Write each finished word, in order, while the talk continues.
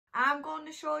I'm going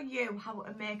to show you how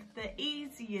to make the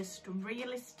easiest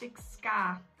realistic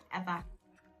scar ever.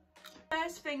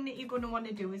 First thing that you're going to want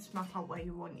to do is map out where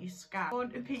you want your scar. I'm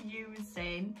going to be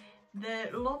using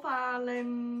the Love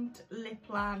Island lip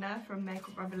liner from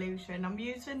Makeup Revolution. I'm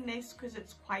using this because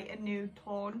it's quite a nude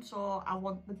tone, so I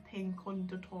want the pink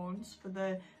undertones for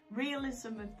the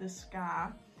realism of the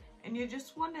scar. And you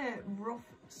just want to rough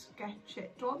sketch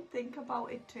it. Don't think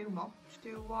about it too much.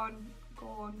 Do one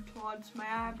going towards my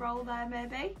eyebrow there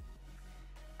maybe.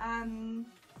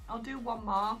 I'll do one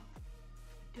more.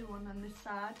 Do one on this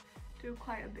side. Do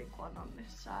quite a big one on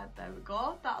this side. There we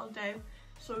go. That'll do.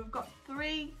 So we've got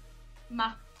 3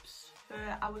 maps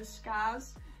for our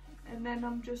scars. And then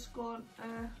I'm just going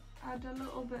to add a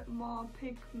little bit more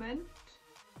pigment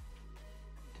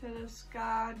to the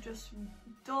scar. Just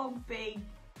don't be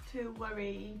too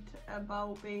worried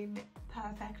about being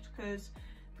perfect, because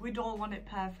we don't want it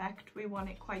perfect. We want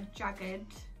it quite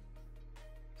jagged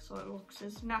so it looks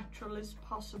as natural as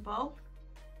possible.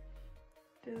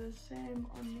 Do the same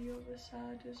on the other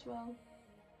side as well.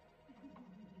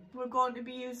 We're going to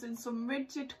be using some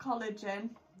rigid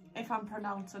collagen, if I'm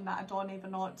pronouncing that, I don't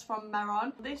even know. It's from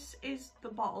Meron. This is the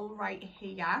bottle right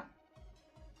here.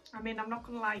 I mean, I'm not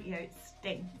gonna lie to you, it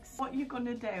stinks. What you're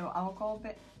gonna do, I'll go a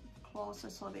bit closer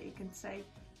so that you can see.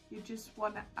 You just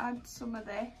want to add some of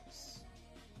this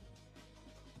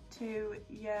to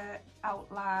your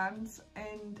outlines,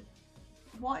 and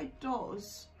what it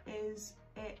does is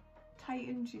it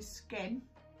tightens your skin.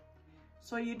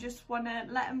 So you just want to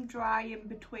let them dry in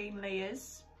between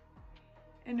layers,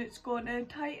 and it's going to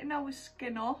tighten our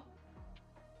skin up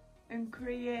and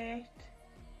create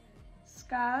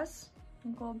scars.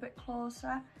 And go a bit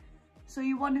closer. So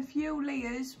you want a few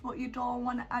layers, but you don't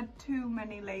want to add too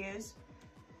many layers,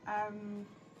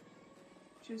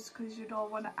 just because you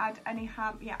don't want to add any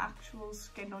harm to your actual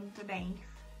skin underneath.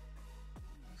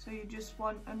 So you just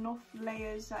want enough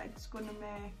layers that it's going to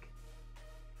make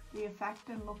the effect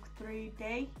and look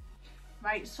 3D.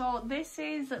 Right, so this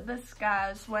is the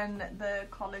scars when the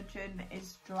collagen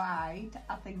is dried.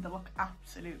 I think they look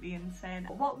absolutely insane.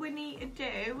 What we need to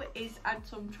do is add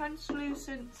some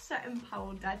translucent setting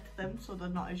powder to them so they're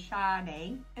not as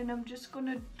shiny. And I'm just going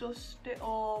to dust it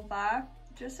over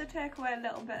just to take away a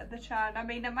little bit of the shine. I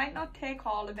mean, it might not take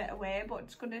all of it away, but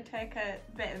it's going to take a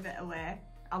bit of it away.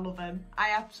 I love them.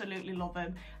 I absolutely love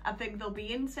them. I think they'll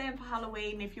be insane for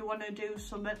Halloween if you want to do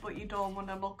something but you don't want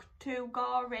to look too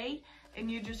gory and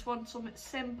you just want something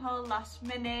simple, last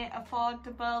minute,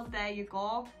 affordable. There you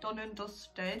go, done and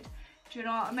dusted. Do you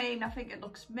know what I mean? I think it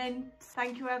looks mint.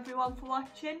 Thank you everyone for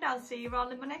watching. I'll see you all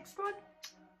in my next one.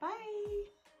 Bye.